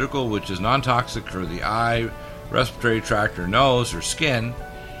nutraceutical, which is non-toxic for the eye, respiratory tract, or nose, or skin,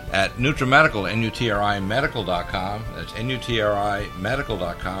 at NutriMedical, NutriMedical.com. That's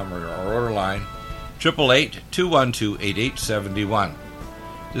NutriMedical.com, or our order line, 888-212-8871.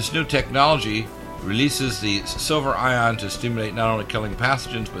 This new technology releases the silver ion to stimulate not only killing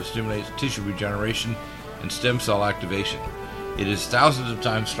pathogens, but stimulates tissue regeneration and stem cell activation. It is thousands of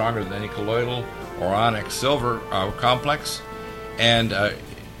times stronger than any colloidal or onyx silver complex, and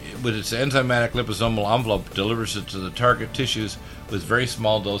with its enzymatic liposomal envelope delivers it to the target tissues with very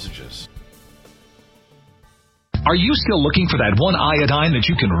small dosages. Are you still looking for that one iodine that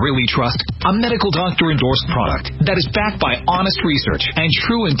you can really trust? A medical doctor-endorsed product that is backed by honest research and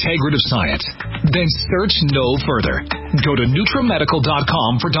true integrative science? Then search no further. Go to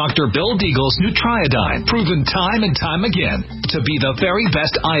NutriMedical.com for Dr. Bill Deagle's Nutriodine, proven time and time again to be the very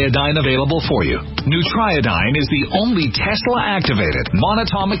best iodine available for you. Nutriodine is the only Tesla-activated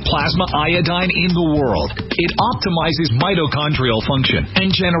monatomic plasma iodine in the world. It optimizes mitochondrial function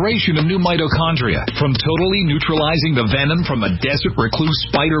and generation of new mitochondria from totally neutralizing the venom from a desert recluse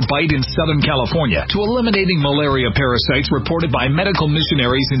spider bite in Southern California to eliminating malaria parasites reported by medical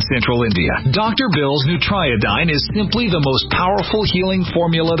missionaries in Central India. Dr. Bill's Nutriodine is simply the most powerful healing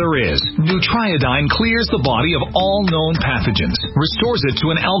formula there is. Nutriodine clears the body of all known pathogens, restores it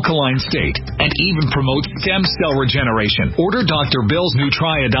to an alkaline state, and even promotes stem cell regeneration. Order Dr. Bill's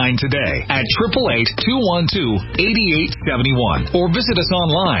Nutriodine today at 888-212-8871 or visit us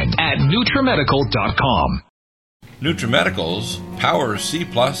online at NutriMedical.com. NutriMedical's Power C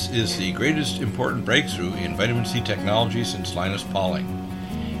Plus is the greatest important breakthrough in vitamin C technology since Linus Pauling.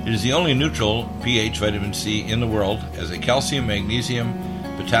 It is the only neutral pH vitamin C in the world as a calcium, magnesium,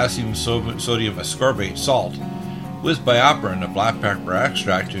 potassium, sodium ascorbate salt with BioPerine, a black pepper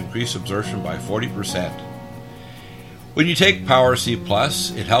extract, to increase absorption by 40%. When you take Power C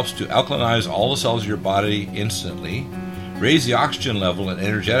Plus, it helps to alkalinize all the cells of your body instantly, raise the oxygen level and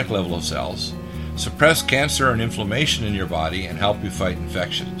energetic level of cells, suppress cancer and inflammation in your body, and help you fight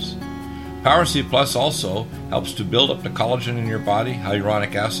infections. Power C Plus also helps to build up the collagen in your body,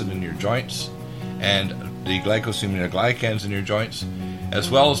 hyaluronic acid in your joints, and the glycosaminoglycans in your joints,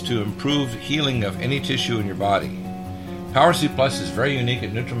 as well as to improve healing of any tissue in your body. Power C Plus is very unique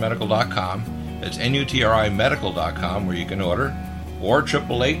at NutriMedical.com. That's NutriMedical.com, where you can order, or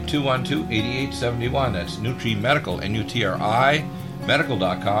 888-212-8871. That's NutriMedical, NUTRI,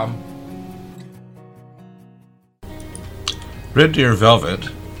 medical.com. Red Deer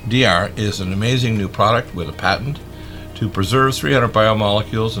Velvet DR is an amazing new product with a patent to preserve 300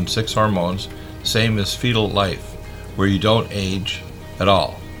 biomolecules and 6 hormones, same as fetal life, where you don't age at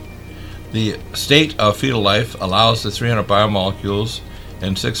all. The state of fetal life allows the 300 biomolecules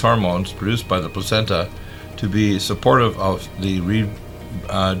and 6 hormones produced by the placenta to be supportive of the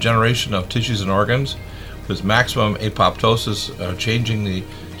regeneration of tissues and organs, with maximum apoptosis, changing the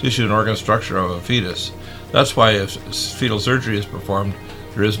tissue and organ structure of a fetus. That's why if fetal surgery is performed,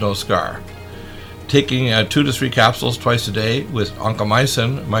 there is no scar. Taking 2 to 3 capsules twice a day with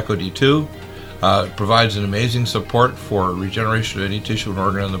oncomycin, myco-D2, provides an amazing support for regeneration of any tissue and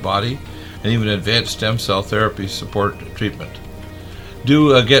organ in the body, and even advanced stem cell therapy support treatment.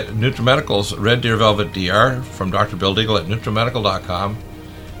 Do get NutriMedical's Red Deer Velvet DR from Dr. Bill Deagle at NutriMedical.com,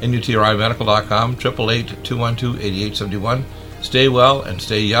 NutriMedical.com, 888-212-8871. Stay well and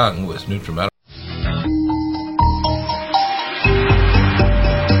stay young with NutriMedical.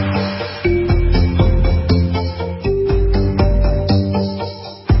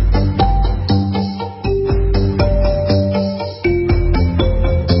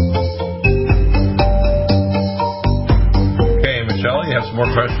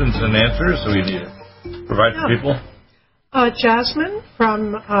 Questions and answers, so we need to provide for people. Jasmine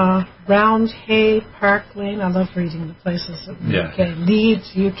from Round Hay Park Lane. I love reading the places of the UK.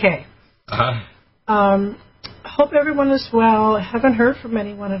 Leeds, UK. Hope everyone is well. I haven't heard from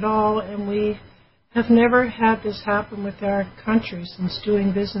anyone at all, and we have never had this happen with our country since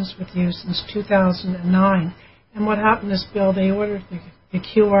doing business with you since 2009. And what happened is, Bill, they ordered the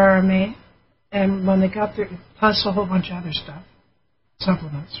QRMA, and when they got there, plus a whole bunch of other stuff.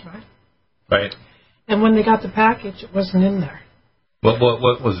 Supplements, right? Right. And when they got the package, it wasn't in there. What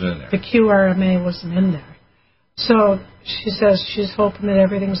wasn't in there? The QRMA wasn't in there. So she says she's hoping that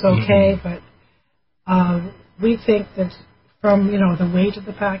everything's okay, but we think that from, the weight of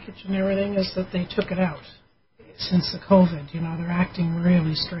the package and everything is that they took it out since the COVID. They're acting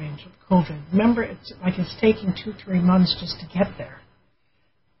really strange with COVID. Remember, it's taking 2-3 months just to get there.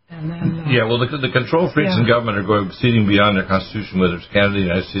 And then, the control freaks in government are going exceeding beyond their constitution, whether it's Canada, the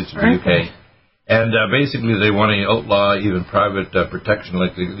United States, or the UK. And basically they want to outlaw even private protection.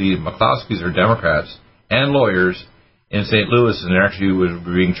 Like the McCloskeys are Democrats and lawyers in St. Louis, and they actually were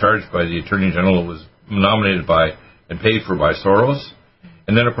being charged by the Attorney General, who was nominated by and paid for by Soros.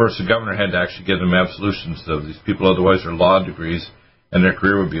 And then, of course, the governor had to actually give them absolutions of these people, otherwise their law degrees and their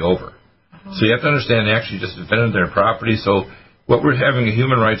career would be over. So you have to understand they actually just defended their property. So what we're having,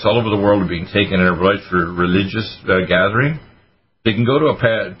 human rights all over the world are being taken, and rights for religious gathering. They can go to a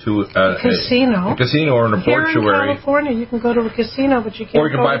casino. A casino or an abortuary. Here in California, you can go to a casino, but you can't go to church. Or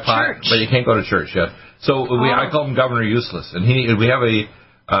you can buy pot, but you can't go to church yet. So I call him Governor Useless, and we have a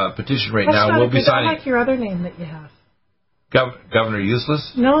petition right now. We'll be signing. I like your other name that you have. Governor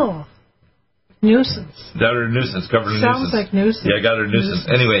Useless? No. Nuisance. Governor Nuisance. Governor Nuisance. Sounds like nuisance. Yeah, Governor Nuisance.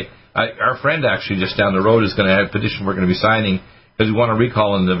 Anyway, our friend actually just down the road is going to have a petition we're going to be signing because we want to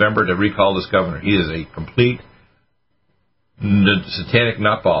recall in November to recall this governor. He is a complete satanic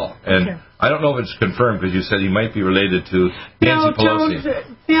nutball. And I don't know if it's confirmed because you said he might be related to Nancy Pelosi.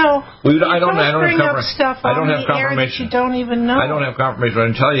 I don't have confirmation. You don't even know. I don't have confirmation. I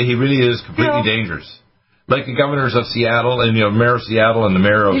can tell you he really is completely dangerous. Like the governors of Seattle and mayor of Seattle and the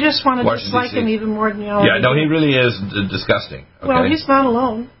mayor of Washington, D.C. You just want to dislike him even more than you already do. No, he really is disgusting. Okay? Well, he's not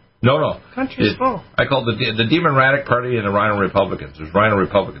alone. No. Country's full. I call it the Democratic Party and the Rhino Republicans. There's Rhino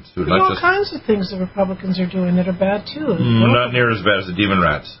Republicans too. There's all kinds of things the Republicans are doing that are bad too. Not near as bad as the Demon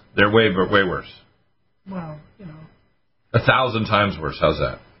Rats. They're way worse. Well, 1,000 times worse. How's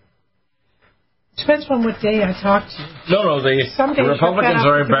that? Depends on what day I talk to you. No. The Republicans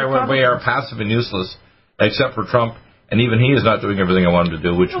are passive and useless, except for Trump. And even he is not doing everything I want him to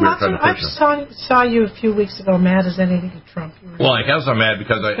do, which we're trying to push him. I saw you a few weeks ago mad as anything to Trump. I guess I'm mad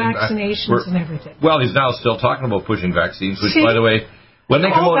because vaccinations and everything. Well, he's now still talking about pushing vaccines, which, by the way, when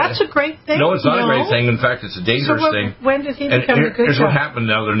they come out... that's a great thing. No, it's not a great thing. In fact, it's a dangerous thing. When did he become a good guy? Here's what happened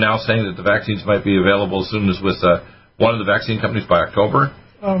now. They're now saying that the vaccines might be available as soon as with one of the vaccine companies by October.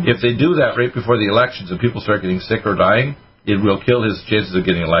 If they do that right before the elections and people start getting sick or dying, it will kill his chances of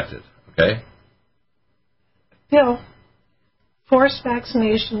getting elected. Okay? Bill, forced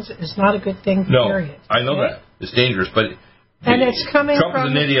vaccinations is not a good thing, period. No, I know that. It's dangerous, but... And it's coming Trump from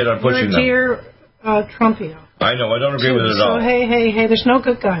is an idiot on pushing your dear Trumpio. I know. I don't agree with it at all. So, hey, there's no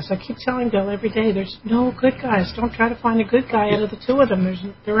good guys. I keep telling Bill every day, there's no good guys. Don't try to find a good guy out of the two of them.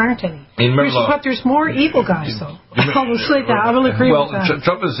 There aren't any. But there's more evil guys, though. I will agree with that.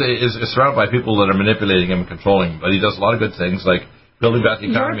 Trump is surrounded by people that are manipulating him and controlling him, but he does a lot of good things, like building back the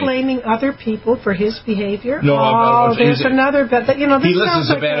economy. You're blaming other people for his behavior? No, there's another bad... You know, this he listens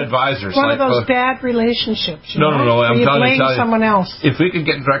sounds to bad advisors. One of those bad relationships. No, I'm telling you. Someone else. If we can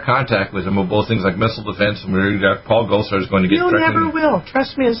get in direct contact with him with both things like missile defense, and we've got Paul Gosar is going to get... You never will.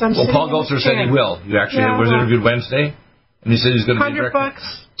 Trust me, as I'm saying. Well, Paul Gosar said he will. He actually was interviewed Wednesday, and he said he's going to be direct...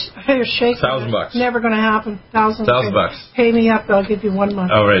 $100. Hey, shake. $1,000. Never going to happen. $1,000. Pay me up. I'll give you 1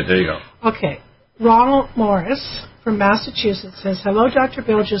 month. Oh, right. There you go. Okay. Ronald Morris from Massachusetts says, hello, Dr.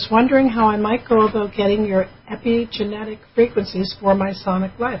 Bill. Just wondering how I might go about getting your epigenetic frequencies for my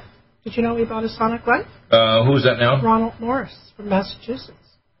Sonic Life. Did you know we bought a Sonic Life? Who's that now? Ronald Morris from Massachusetts.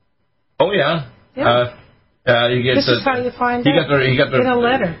 Oh, yeah. This is how you find out. He got the, in a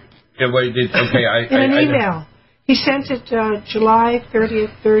letter. Yeah, well, he did. Okay, in an email. He sent it July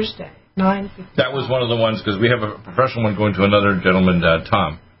 30th, Thursday, 9:50. That was one of the ones, because we have a professional one going to another gentleman,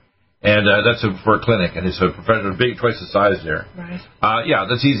 Tom. And that's for a clinic, and it's a professional, big, twice the size there. Right. Yeah,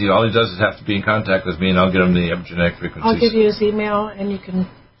 that's easy. All he does is have to be in contact with me, and I'll get him the epigenetic frequencies. I'll give you his email, and you can,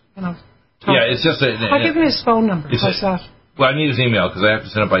 talk. Yeah, it's just I'll give you his phone number. Well, I need his email, because I have to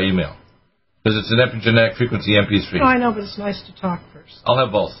send it by email. Because it's an epigenetic frequency MP3. Oh, I know, but it's nice to talk first. I'll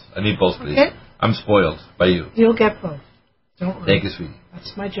have both. I need both, please. Okay. I'm spoiled by you. You'll get both. Don't worry. Thank you, sweetie.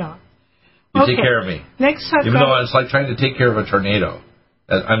 That's my job. You take care of me. Next, Even though it's like trying to take care of a tornado.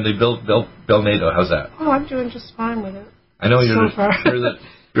 I'm the Bill NATO. How's that? Oh, I'm doing just fine with it. I know you're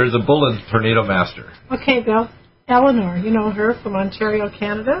the bull and tornado master. Okay, Bill. Eleanor, you know her from Ontario,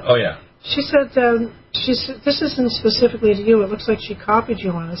 Canada? Oh, yeah. She said, this isn't specifically to you. It looks like she copied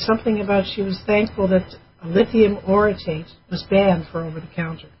you on it. Something about she was thankful that lithium orotate was banned for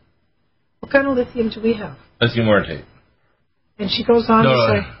over-the-counter. What kind of lithium do we have? Lithium orotate. And she goes on to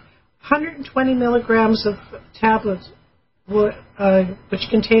say 120 milligrams of tablets, which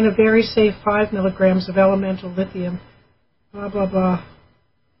contain a very safe 5 milligrams of elemental lithium, blah, blah, blah.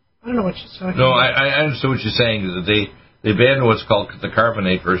 I don't know what she's talking about. No, I understand what you're saying. That they banned what's called the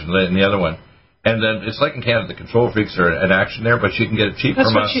carbonate version and the other one. And then it's like in Canada, the control freaks are in action there, but you can get it cheap from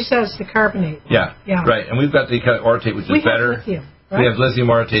us. That's what she says, the carbonate. Yeah, right. And we've got the orotate, which is better. Lithium, right? We have lithium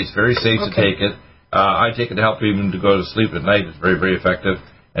orotate. It's very safe to take it. I take it to help even to go to sleep at night. It's very, very effective.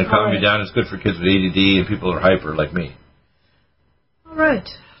 And calm you down. It's good for kids with ADD and people who are hyper like me. All right.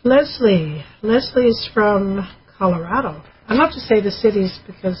 Leslie. Leslie is from Colorado. I love to say the cities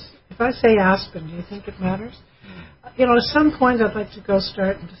because if I say Aspen, do you think it matters? You know, at some point I'd like to go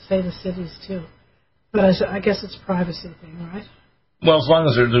start and to say the cities too. But I guess it's a privacy thing, right? Well, as long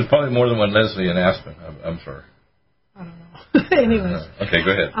as there's probably more than one Leslie in Aspen. I'm sorry. I don't know. Anyways. Okay,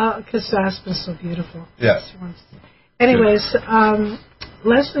 go ahead. Because Aspen's so beautiful. Yes. Anyways,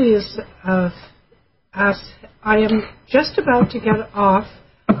 Leslie is asked, I am just about to get off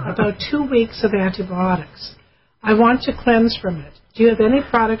about 2 weeks of antibiotics. I want to cleanse from it. Do you have any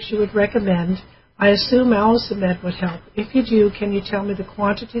products you would recommend? I assume Alzamed would help. If you do, can you tell me the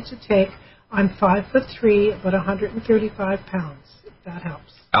quantity to take? I'm 5'3", about 135 pounds, if that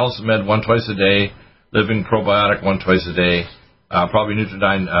helps. Alzamed, 1 twice a day. Living Probiotic, 1 twice a day. Probably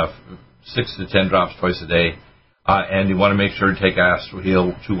Nutridyne, 6 to 10 drops twice a day. And you want to make sure to take Astro Heal,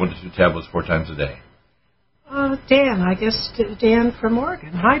 1 to 2 tablets 4 times a day. Dan, I guess Dan from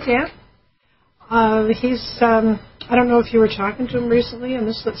Oregon. Hi, Dan. He's, I don't know if you were talking to him recently, and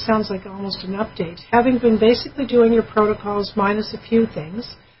this sounds like almost an update. Having been basically doing your protocols minus a few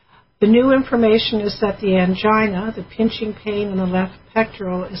things, the new information is that the angina, the pinching pain in the left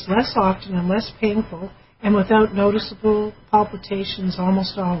pectoral, is less often and less painful and without noticeable palpitations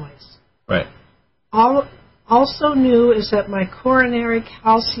almost always. Right. Also new is that my coronary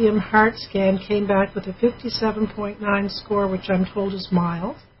calcium heart scan came back with a 57.9 score, which I'm told is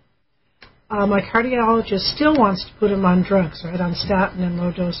mild. My cardiologist still wants to put him on drugs, right, on statin and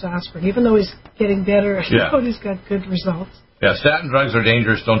low-dose aspirin, even though he's getting better. Yeah. He's got good results. Yeah, statin drugs are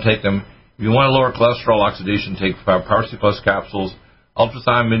dangerous. Don't take them. If you want to lower cholesterol oxidation, take Parsley Plus capsules,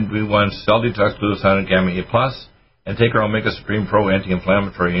 Ultrathymine B1, Cell Detox Glutathione, Gamma A+, and take our Omega Supreme Pro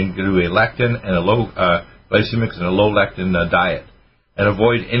anti-inflammatory, and do a lectin and a low glycemic and a low lectin diet. and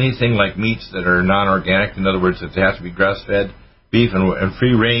avoid anything like meats that are non-organic. In other words, it has to be grass-fed beef and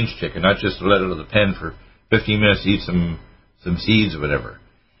free-range chicken, not just to let it out of the pen for 15 minutes to eat some seeds or whatever.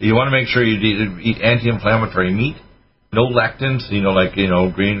 You want to make sure you eat anti-inflammatory meat, no lectins,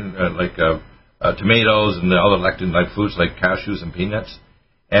 green, tomatoes and the other lectin-like foods like cashews and peanuts,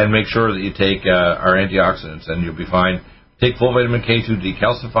 and make sure that you take our antioxidants, and you'll be fine. Take full vitamin K to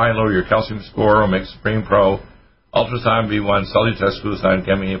decalcify and lower your calcium score, Omega Supreme Pro, Ultrasign B1, Cellulose Glucine,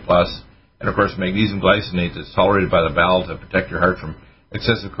 Gamma A+, and of course magnesium glycinate that's tolerated by the bowel to protect your heart from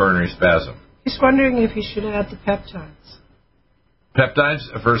excessive coronary spasm. He's wondering if you should add the peptides. Peptides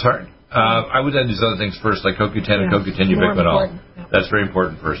for his heart? I would add these other things first, like CoQ10 and CoQ10 ubiquinol. That's very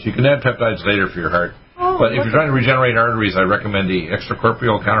important first. You can add peptides later for your heart. But if you're trying to regenerate arteries, I recommend the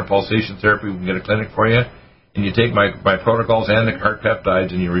extracorporeal counterpulsation therapy. We can get a clinic for you. And you take my protocols and the heart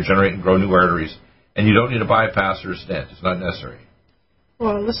peptides, and you regenerate and grow new arteries. And you don't need a bypass or a stent. It's not necessary.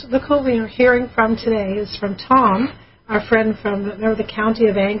 Well, look who we are hearing from today is from Tom, our friend from the county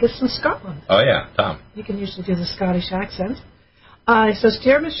of Angus in Scotland. Oh, yeah, Tom. You can usually do the Scottish accent. He says,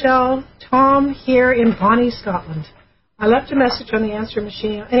 Dear Michelle, Tom here in Bonnie, Scotland. I left a message on the answer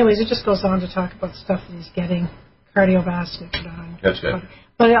machine. Anyways, it just goes on to talk about stuff that he's getting, cardiovascular. That's good.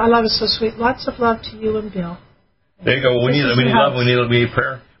 But I love it so sweet. Lots of love to you and Bill. There you go. We need love. We need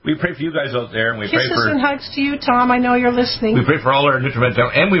prayer. We pray for you guys out there, and we pray for... Kisses and hugs to you, Tom. I know you're listening. We pray for all our NutriMeds,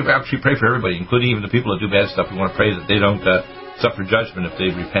 and we actually pray for everybody, including even the people that do bad stuff. We want to pray that they don't suffer judgment if they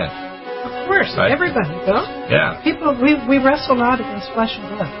repent. Of course, right? Everybody, Bill. Yeah. People, we wrestle not against flesh and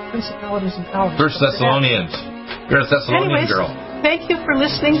blood, principalities and powers. First Thessalonians. You're a Thessalonian girl. Thank you for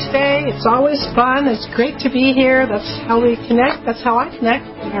listening today. It's always fun. It's great to be here. That's how we connect. That's how I connect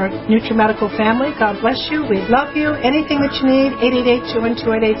with our NutriMedical family. God bless you. We love you. Anything that you need,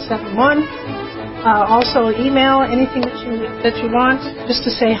 888-212-8871. Also, email anything that you want, just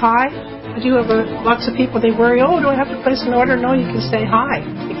to say hi. I do have lots of people, they worry, do I have to place an order? No, you can say hi.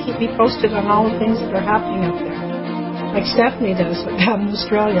 They keep me posted on all the things that are happening out there. Like Stephanie does out in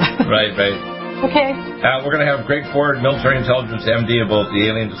Australia. Right. Okay. We're going to have Greg Ford, military intelligence MD, about the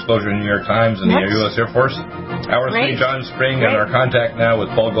alien disclosure in the New York Times and the U.S. Air Force. Hour 3, John Spring, and our contact now with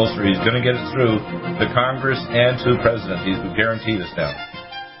Paul Gosar. He's going to get it through to Congress and to the President. He's guaranteed us now.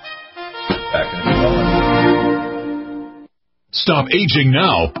 Back in a few moments. Stop aging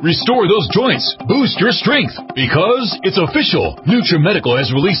now. Restore those joints. Boost your strength. Because it's official. NutriMedical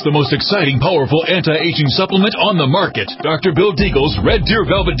has released the most exciting, powerful anti-aging supplement on the market. Dr. Bill Deagle's Red Deer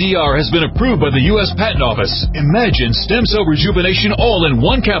Velvet DR has been approved by the U.S. Patent Office. Imagine stem cell rejuvenation all in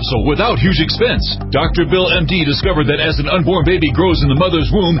one capsule without huge expense. Dr. Bill MD discovered that as an unborn baby grows in the mother's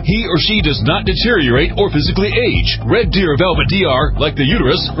womb, he or she does not deteriorate or physically age. Red Deer Velvet DR, like the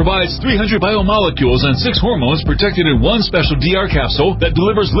uterus, provides 300 biomolecules and 6 hormones protected in one special DR capsule that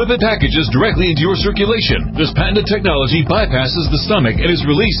delivers lipid packages directly into your circulation. This patented technology bypasses the stomach and is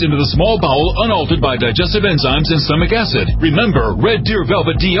released into the small bowel unaltered by digestive enzymes and stomach acid. Remember, Red Deer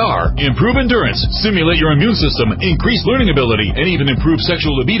Velvet DR. Improve endurance, stimulate your immune system, increase learning ability, and even improve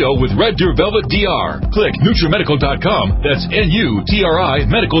sexual libido with Red Deer Velvet DR. Click NutriMedical.com, that's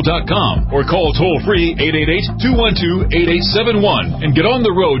NutriMedical.com, or call toll-free 888-212-8871 and get on the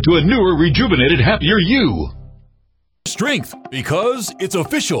road to a newer, rejuvenated, happier you. Strength, because it's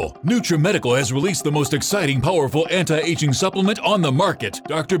official. NutriMedical has released the most exciting, powerful anti-aging supplement on the market.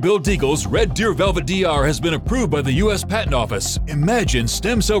 Dr. Bill Deagle's Red Deer Velvet DR has been approved by the U.S. Patent Office. Imagine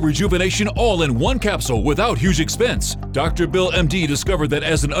stem cell rejuvenation all in one capsule without huge expense. Dr. Bill MD discovered that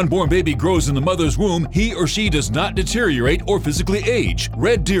as an unborn baby grows in the mother's womb, he or she does not deteriorate or physically age.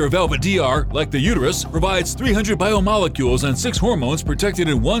 Red Deer Velvet DR, like the uterus, provides 300 biomolecules and 6 hormones protected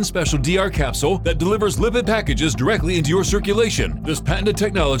in one special DR capsule that delivers lipid packages directly into your circulation. This patented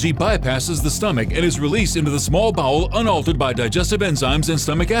technology bypasses the stomach and is released into the small bowel unaltered by digestive enzymes and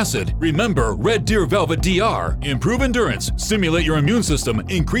stomach acid. Remember, Red Deer Velvet DR. Improve endurance, stimulate your immune system,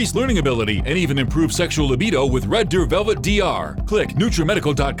 increase learning ability, and even improve sexual libido with Red Deer Velvet DR. Click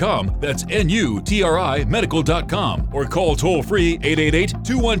NutriMedical.com, that's NutriMedical.com, or call toll-free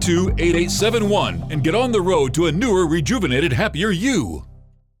 888-212-8871 and get on the road to a newer, rejuvenated, happier you.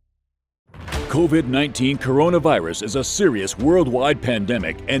 COVID-19 coronavirus is a serious worldwide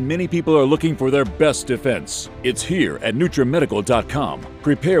pandemic, and many people are looking for their best defense. It's here at NutriMedical.com.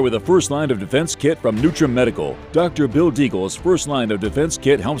 Prepare with a first line of defense kit from NutriMedical. Dr. Bill Deagle's first line of defense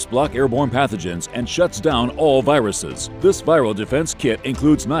kit helps block airborne pathogens and shuts down all viruses. This viral defense kit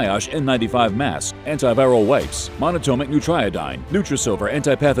includes NIOSH N95 mask, antiviral wipes, monatomic Nutriodine, Nutrisilver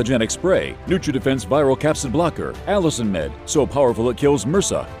antipathogenic spray, NutriDefense viral capsid blocker, Allison Med, so powerful it kills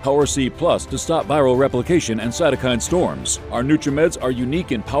MRSA, Power C Plus to stop viral replication and cytokine storms. Our NutriMeds are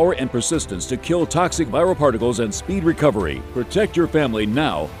unique in power and persistence to kill toxic viral particles and speed recovery. Protect your family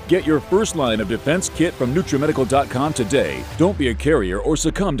now. Get your first line of defense kit from NutriMedical.com today. Don't be a carrier or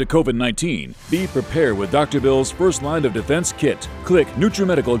succumb to COVID-19. Be prepared with Dr. Bill's first line of defense kit. Click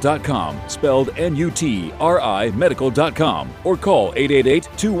NutriMedical.com, spelled N-U-T-R-I medical.com, or call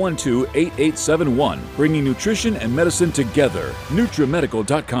 888-212-8871, bringing nutrition and medicine together.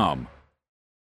 NutriMedical.com.